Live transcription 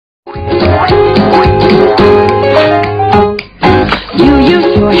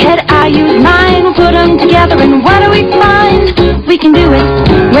we'll put them together, and what do we find? We can do it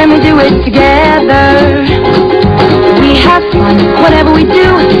when we do it together. We have fun, whatever we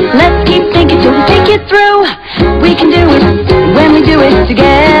do. Let's keep thinking till we think it through. We can do it when we do it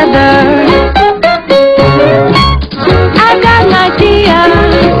together. I've got an idea,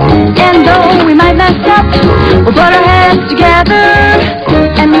 and though we might mess up, we'll put our heads together,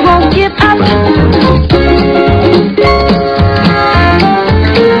 and we won't give up.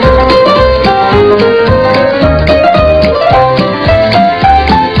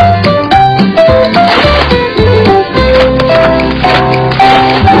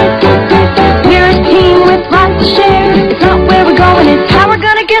 We're a team with lots to share. It's not where we're going, it's how we're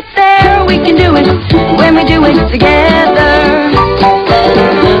gonna get there. We can do it when we do it together.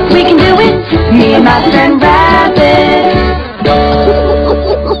 We can do it, me and my friend Rabbit.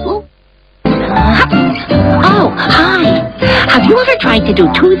 Oh, hi. Have you ever tried to do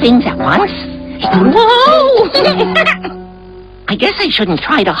two things at once? Whoa! I guess I shouldn't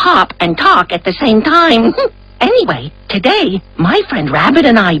try to hop and talk at the same time. Anyway, today, my friend Rabbit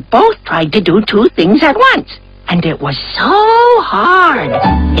and I both tried to do two things at once. And it was so hard.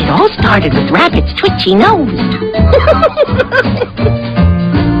 It all started with Rabbit's twitchy nose.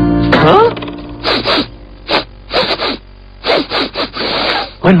 Huh?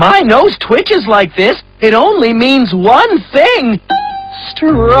 When my nose twitches like this, it only means one thing.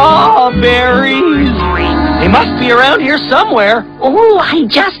 Strawberries. They must be around here somewhere. Oh, I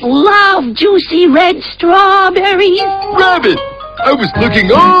just love juicy red strawberries. Rabbit, I was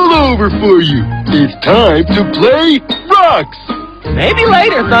looking all over for you. It's time to play rocks. Maybe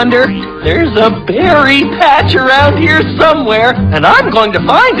later, Thunder. There's a berry patch around here somewhere, and I'm going to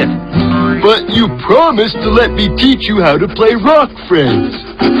find it. But you promised to let me teach you how to play rock, friends.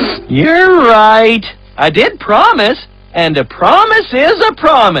 You're right. I did promise, and a promise is a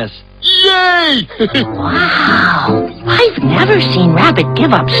promise. Yay! Wow, I've never seen Rabbit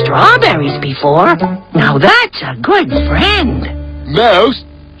give up strawberries before. Now that's a good friend. Mouse,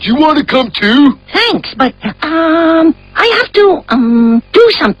 do you want to come too? Thanks, but, I have to,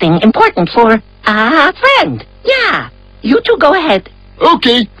 do something important for a friend. Yeah, you two go ahead.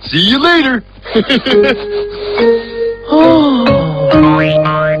 Okay, see you later.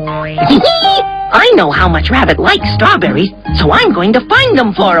 I know how much Rabbit likes strawberries, so I'm going to find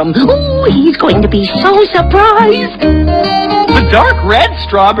them for him. Ooh, he's going to be so surprised. The dark red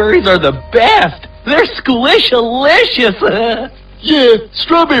strawberries are the best. They're squishalicious. Yeah,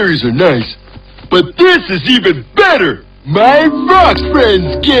 strawberries are nice. But this is even better. My Rock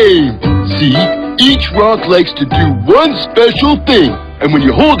Friends game. See, each rock likes to do one special thing. And when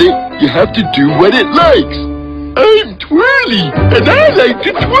you hold it, you have to do what it likes. I'm Twirly, and I like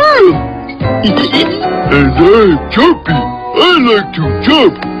to twirl. And I'm Jumpy. I like to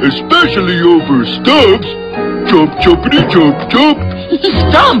jump, especially over stumps. Jump, jumpity, jump, jump.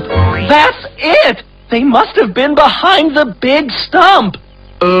 Stump! That's it! They must have been behind the big stump.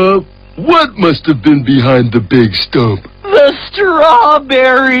 What must have been behind the big stump? The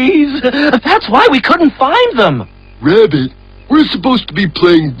strawberries! That's why we couldn't find them. Rabbit, we're supposed to be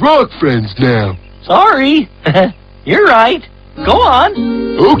playing Rock Friends now. Sorry. You're right. Go on.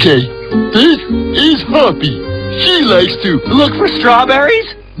 Okay, this is Hoppy. She likes to... Look for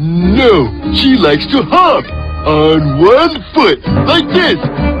strawberries? No, she likes to hop. On one foot, like this.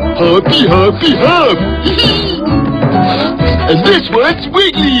 Hoppy, hoppy, hop. And this one's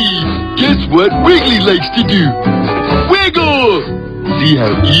Wiggly. Guess what Wiggly likes to do? Wiggle! See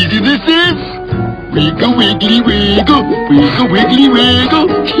how easy this is? Wiggle, wiggly, wiggle. Wiggle, wiggly, wiggle.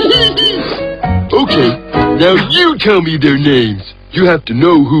 Okay, now you tell me their names. You have to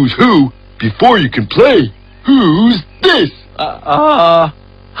know who's who before you can play. Who's this?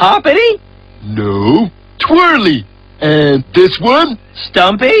 Hoppity? No, Twirly. And this one?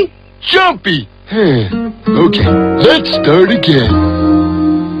 Stumpy? Jumpy. Okay, let's start again.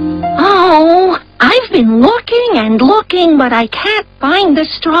 Oh, I've been looking and looking, but I can't find the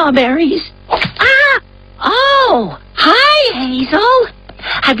strawberries. Ah! Oh, hi, Hazel.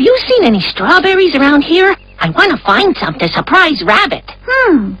 Have you seen any strawberries around here? I want to find some to surprise Rabbit.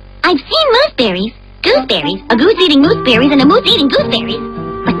 I've seen mooseberries, gooseberries, a goose eating mooseberries, and a moose eating gooseberries.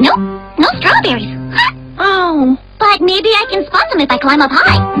 But no strawberries. Huh. Oh. But maybe I can spot them if I climb up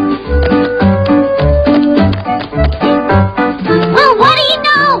high. Well, what do you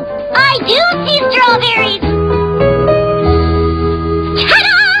know? I do see strawberries!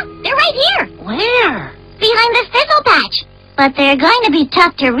 Ta-da! They're right here! Where? Behind this thistle patch. But they're going to be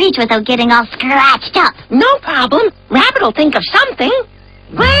tough to reach without getting all scratched up. No problem. Rabbit will think of something.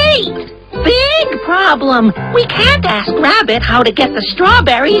 Wait! Big problem. We can't ask Rabbit how to get the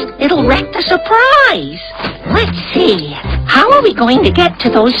strawberries. It'll wreck the surprise. Let's see. How are we going to get to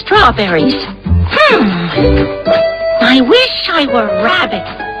those strawberries? I wish I were Rabbit.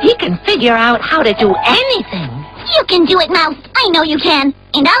 He can figure out how to do anything. You can do it, Mouse. I know you can.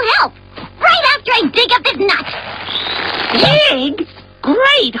 And I'll help. Right after I dig up this nut. Dig?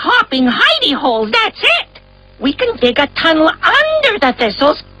 Great hopping hidey holes, that's it. We can dig a tunnel under the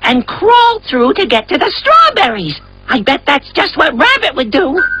thistles and crawl through to get to the strawberries. I bet that's just what Rabbit would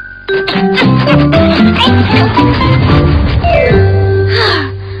do.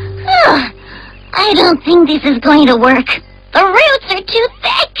 I don't think this is going to work. The roots are too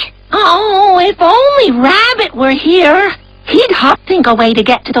thick. Oh, if only Rabbit were here. He'd hop-think a way to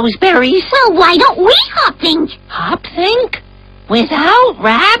get to those berries. Well, why don't we hop-think? Hop-think? Without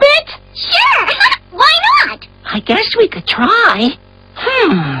Rabbit? Sure. Why not? I guess we could try.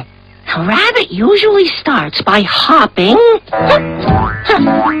 A rabbit usually starts by hopping.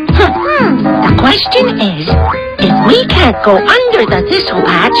 The question is, if we can't go under the thistle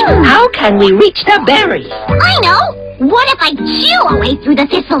patch, how can we reach the berries? I know. What if I chew a way through the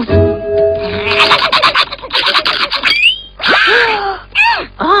thistles?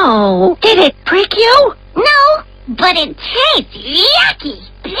 Oh, did it prick you? No, but it tastes yucky.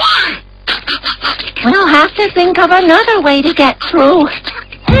 We'll have to think of another way to get through.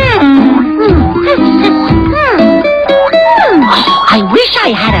 Oh, I wish I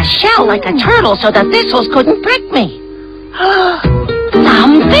had a shell like a turtle so the thistles couldn't prick me.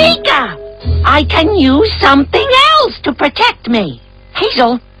 Samvika! I can use something else to protect me.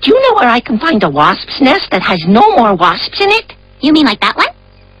 Hazel, do you know where I can find a wasp's nest that has no more wasps in it? You mean like that one?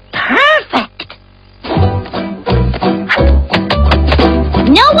 Perfect.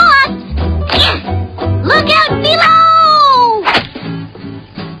 No wasps! Look out below!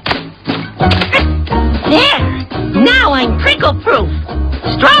 There! Now I'm prickle-proof.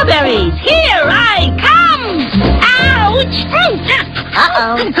 Strawberries, here I come! Ouch!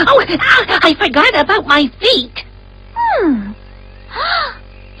 Uh-oh. Oh, I forgot about my feet.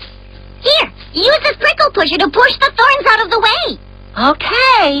 Here, use this prickle pusher to push the thorns out of the way.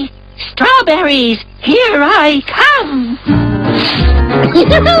 Okay. Strawberries, here I come.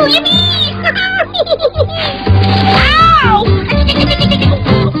 Ow!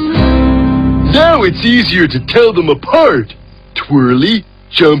 Now it's easier to tell them apart. Twirly,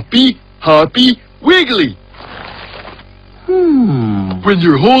 jumpy, hoppy, wiggly. When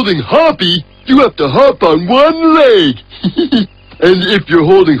you're holding Hoppy, you have to hop on one leg. And if you're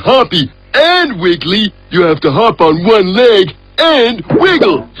holding Hoppy and Wiggly, you have to hop on one leg and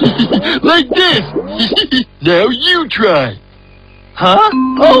wiggle. Like this. Now you try. Huh?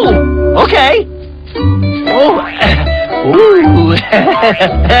 Oh, okay. Oh, ooh.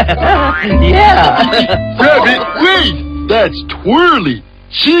 Yeah. Rabbit, wait! That's Twirly.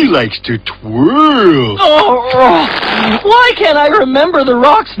 She likes to twirl. Oh, why can't I remember the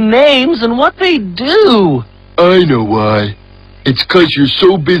rocks' names and what they do? I know why. It's 'cause you're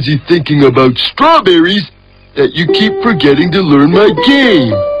so busy thinking about strawberries that you keep forgetting to learn my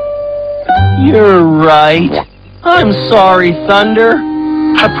game. You're right. I'm sorry, Thunder.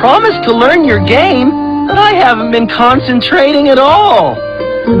 I promised to learn your game, but I haven't been concentrating at all.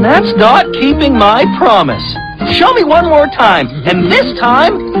 And that's not keeping my promise. Show me one more time, and this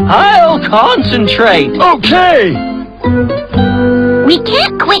time, I'll concentrate. Okay! We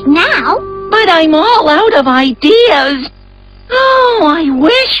can't quit now. But I'm all out of ideas. Oh, I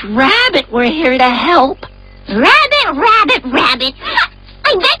wish Rabbit were here to help. Rabbit, rabbit, rabbit.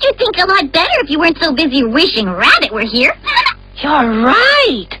 I bet you'd think a lot better if you weren't so busy wishing Rabbit were here. You're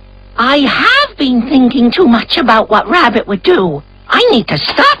right. I have been thinking too much about what Rabbit would do. I need to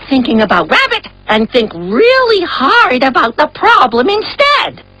stop thinking about Rabbit and think really hard about the problem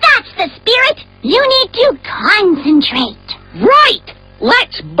instead. That's the spirit. You need to concentrate. Right.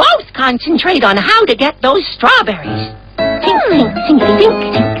 Let's both concentrate on how to get those strawberries. Think, think, thinkity,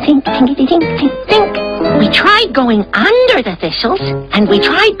 think, think, thinkity, think, think, think. We tried going under the thistles, and we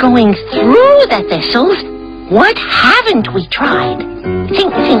tried going through the thistles. What haven't we tried?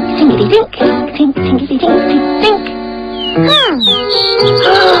 Think, think, thinkity, think, think, thinkity, think, think, think.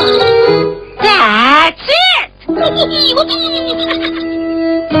 That's it!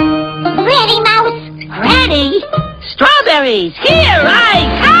 Ready, Mouse? Ready? Strawberries, here I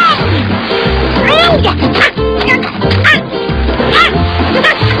come!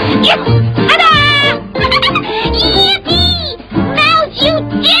 Yippee! Mouse, you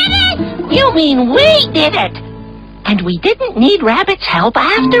did it! You mean we did it? And we didn't need Rabbit's help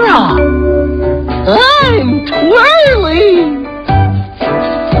after all. I'm twirling!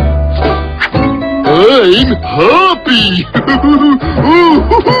 I'm Hoppy.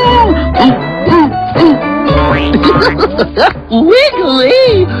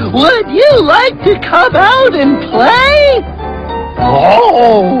 Wiggly, would you like to come out and play?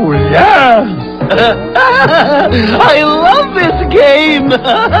 Oh, yes. I love this game.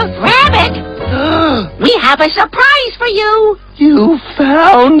 Rabbit, we have a surprise for you. You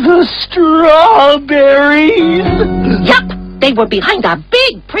found the strawberries. Yup, they were behind a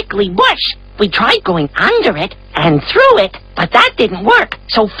big prickly bush. We tried going under it and through it, but that didn't work.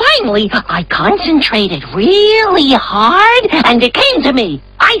 So finally, I concentrated really hard, and it came to me.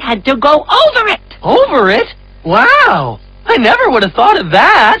 I had to go over it. Over it? Wow. I never would have thought of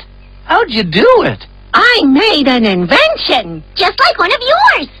that. How'd you do it? I made an invention. Just like one of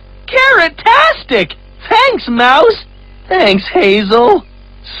yours. Carrot-tastic! Thanks, Mouse. Thanks, Hazel.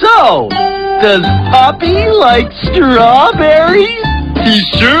 So, does Puppy like strawberries? He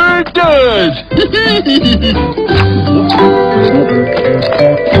sure does.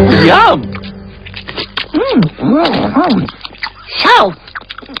 Yum! So,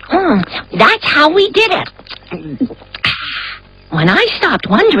 that's how we did it. When I stopped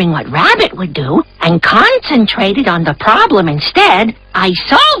wondering what Rabbit would do and concentrated on the problem instead, I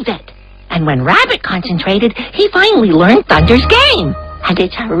solved it. And when Rabbit concentrated, he finally learned Thunder's game. And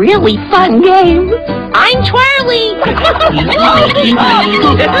it's a really fun game. I'm Twirly. That's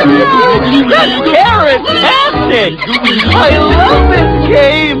carrot-tastic! I love this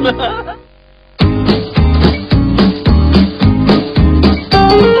game!